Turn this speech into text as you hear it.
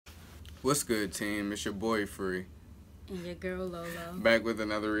What's good, team? It's your boy Free. And your girl Lolo. Back with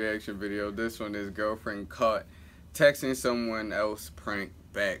another reaction video. This one is girlfriend caught texting someone else prank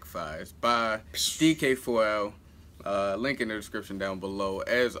backfires by DK4L. Link in the description down below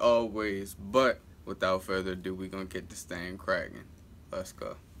as always. But without further ado, we're gonna get this thing cracking. Let's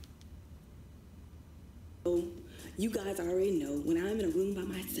go. You guys already know when I'm in a room by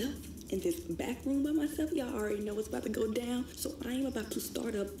myself, in this back room by myself, y'all already know what's about to go down. So I am about to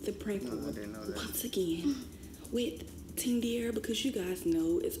start up the prank once again with Team Diera, because you guys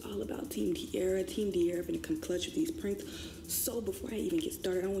know it's all about Team Diera. Team Diera gonna come clutch with these pranks. So before I even get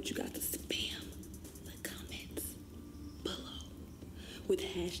started, I want you guys to spam the comments below with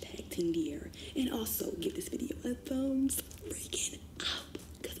hashtag Team Diera, and also give this video a thumbs freaking up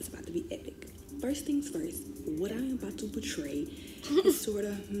because it's about to be epic. First things first, what I am about to portray is sort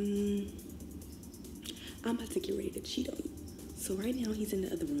of, I'm about to get ready to cheat on you. So right now, he's in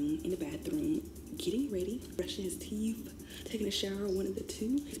the other room, in the bathroom, getting ready, brushing his teeth, taking a shower, one of the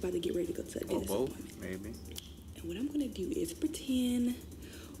two. He's about to get ready to go to a dentist appointment. Maybe. And what I'm going to do is pretend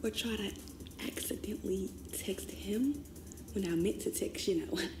or try to accidentally text him when I meant to text, you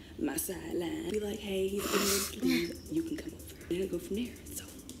know, my sideline. Be like, hey, he's getting ready to leave. You can come over. And it'll go from there.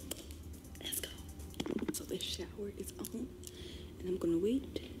 So the shower is on, and I'm gonna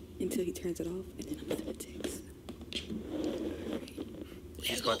wait until he turns it off, and then I'm gonna text.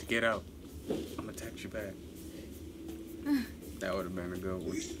 He's about to get out. I'm gonna text you back. That would have been a good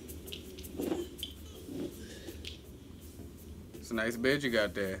one. It's a nice bed you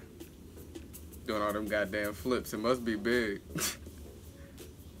got there. Doing all them goddamn flips. It must be big.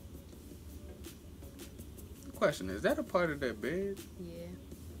 Question, is that a part of that bed? Yeah.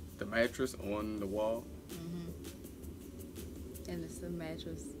 The mattress on the wall? And it's the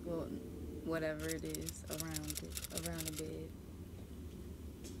mattress, well, whatever it is around the bed.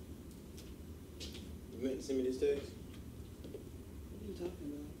 You meant to send me this text? What are you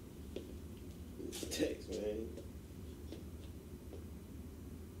talking about? This text, man.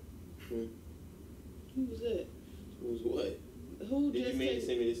 Who was that? Who's what? Who Did just you mean to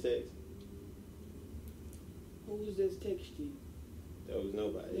send me this text? Who was just texting you? That was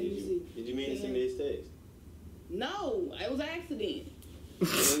nobody. Let me see. Did you mean to send me this text? No, it was an accident.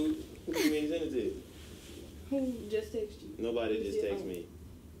 Who did you mean to send it to? Who just texted you? Nobody just texted me.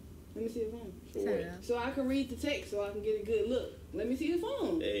 Let me see the phone. For what? So I can read the text, so I can get a good look. Let me see the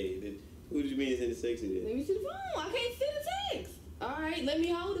phone. Hey, who did you mean to send the text to then? Let me see the phone. I can't see the text. All right, let me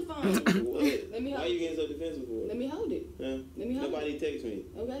hold the phone. What? Let me hold. Why are you getting so defensive for? Let me hold it. Huh? Let me hold Nobody text me.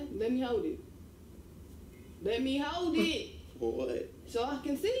 Okay, let me hold it. Let me hold it. For what? So I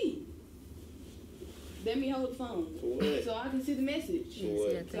can see. Let me hold the phone. For what? So I can see the message. For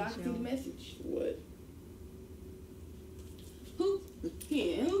what? So I can see the message. For what? Who?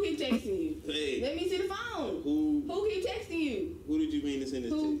 Yeah, who keep texting you? Hey. Let me see the phone. Who keep texting you? Who did you mean to send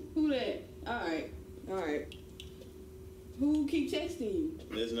this to? Who that? All right. Who keep texting you?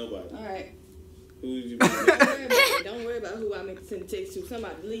 There's nobody. All right. Who did you mean to send it? Don't worry about who I meant to send the text to.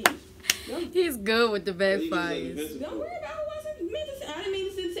 Somebody leave. He's good with the Why you backfires. getting so Don't worry about who I meant to send. I didn't mean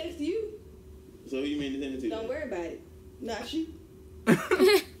to send the text to you. So who you mean to send it to? Don't worry about it. Not you.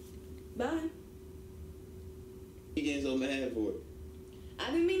 Bye. You getting so mad for it? I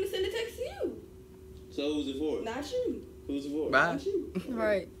didn't mean to send the text to you. So who's it for? Not you. Who's it for? Bye. Not you.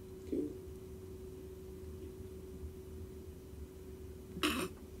 Right. Cool.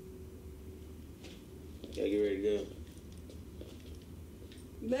 Gotta get ready to go.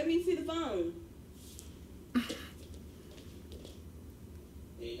 Let me see the phone.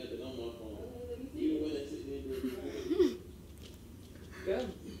 Ain't nothing on my phone. Let me see You it. the one that sitting there. Go.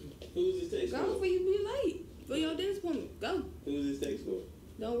 Who's this text Go for? before you be late. For your dentist appointment. Go. Who's this text for?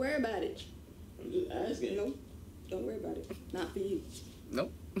 Don't worry about it. I'm just asking. Nope. Don't worry about it. Not for you.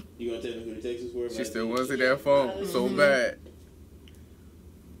 Nope. You gonna tell me who the text is for? She still wants to see that phone so bad.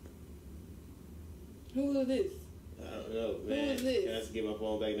 Who is this? I don't know, man. Who is this? Can I just get my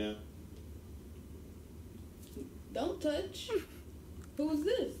phone back now? Don't touch. Who is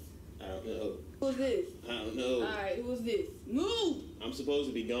this? I don't know. Who is this? I don't know. Alright, who is this? Move! I'm supposed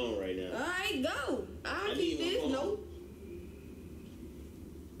to be gone right now. Alright, go. I'll I keep need my this. phone. Nope.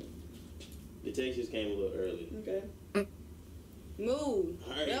 The text just came a little early. Okay. Move.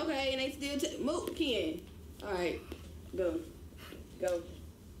 Alright. Okay, and they still move, Ken. Alright. Go. Go.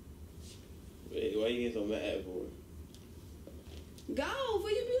 Wait, why you getting so mad for? Go,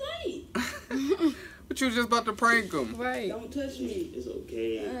 before you be late. But you was just about to prank him. Right. Don't touch me. It's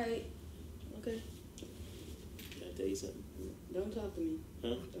okay. Alright. Okay. Can I tell you something? Don't talk to me.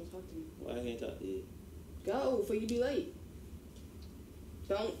 Huh? Don't talk to me. Why I can't talk to you? Go, before you be late.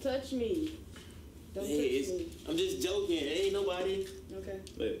 Don't touch me. Don't touch me. I'm just joking. It ain't nobody. Okay.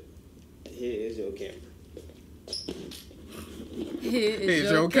 Look, here is your camera.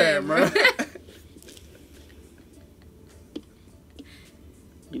 Here's your camera.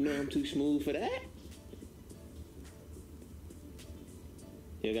 You know I'm too smooth for that.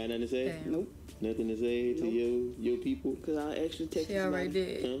 You got nothing to say? Damn. Nope. Nothing to say to your people? Because I'll actually text She already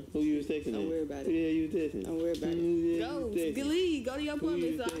did. Huh? Who you was texting? Don't worry about it. Who the hell you was texting? Don't worry about it. Go. Leave. Go to your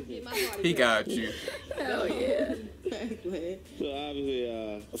appointment so I can get my party. He got you. Hell yeah. So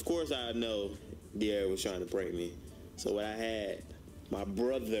obviously, of course I know De'Ara was trying to prank me. So what I had my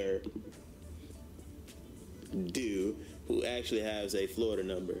brother do, who actually has a Florida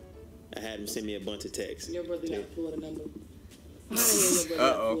number, I had him send me a bunch of texts. Your brother got a Florida number. How the hell your brother got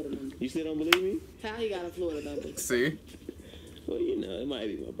a Florida number? You still don't believe me? How he got a Florida number? See? Well, you know, it might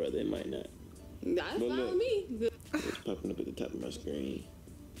be my brother, it might not. That's But fine look. with me. Good. It's popping up at the top of my screen.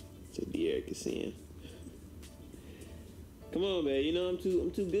 So De'Ara can see him. Come on, man. You know I'm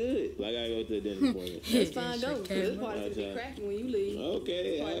too good. Like I gotta go to the dentist appointment. That's fine, go. This party's gonna be Okay. cracking when you leave.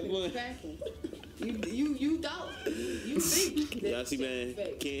 Okay, Party's have gonna be fun. cracking. You thought. You think. that Y'all see, shit man, is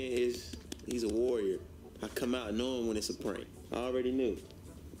fake. Ken he's a warrior. I come out knowing when it's a prank. I already knew.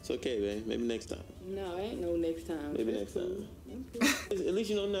 It's okay, man. Maybe next time. No, ain't no next time. Maybe That's next cool. time. I'm cool. At least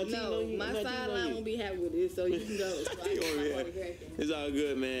you know I'm not cheating No, on you. my I'm not cheating on sideline you. won't be happy with this, so you can go. So I You can won't get be my party happy. cracking. It's all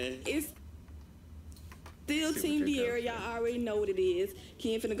good, man. It's still See Team what you De'Ara. got. Y'all already know what it is.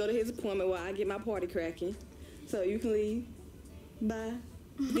 Ken finna go to his appointment while I get my party cracking. So you can leave. Bye.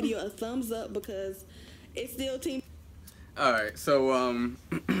 Video a thumbs up because it's still Team. Alright, so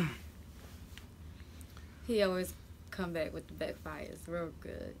He always come back with the backfires real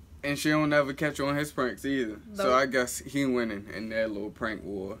good. and she don't ever catch on his pranks either. So Nope. I guess he winning in that little prank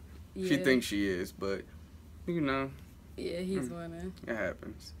war. She Yeah. thinks she is, but you know, Yeah, he's winning. it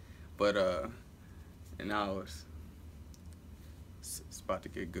happens. But in ours, it's about to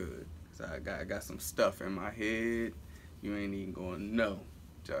get good. 'Cause I got some stuff in my head. You ain't even gonna know.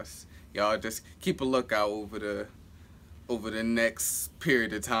 Y'all just keep a lookout over the next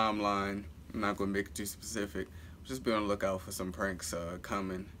period of timeline. I'm not gonna make it too specific. Just be on the lookout for some pranks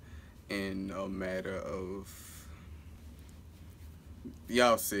coming in a matter of,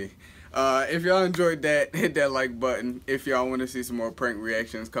 y'all see. If y'all enjoyed that, hit that like button. If y'all want to see some more prank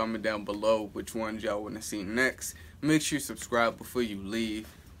reactions, comment down below which ones y'all want to see next. Make sure you subscribe before you leave.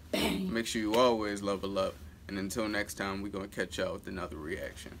 Make sure you always level up. And until next time, we're going to catch y'all with another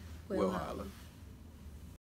reaction. We'll holla.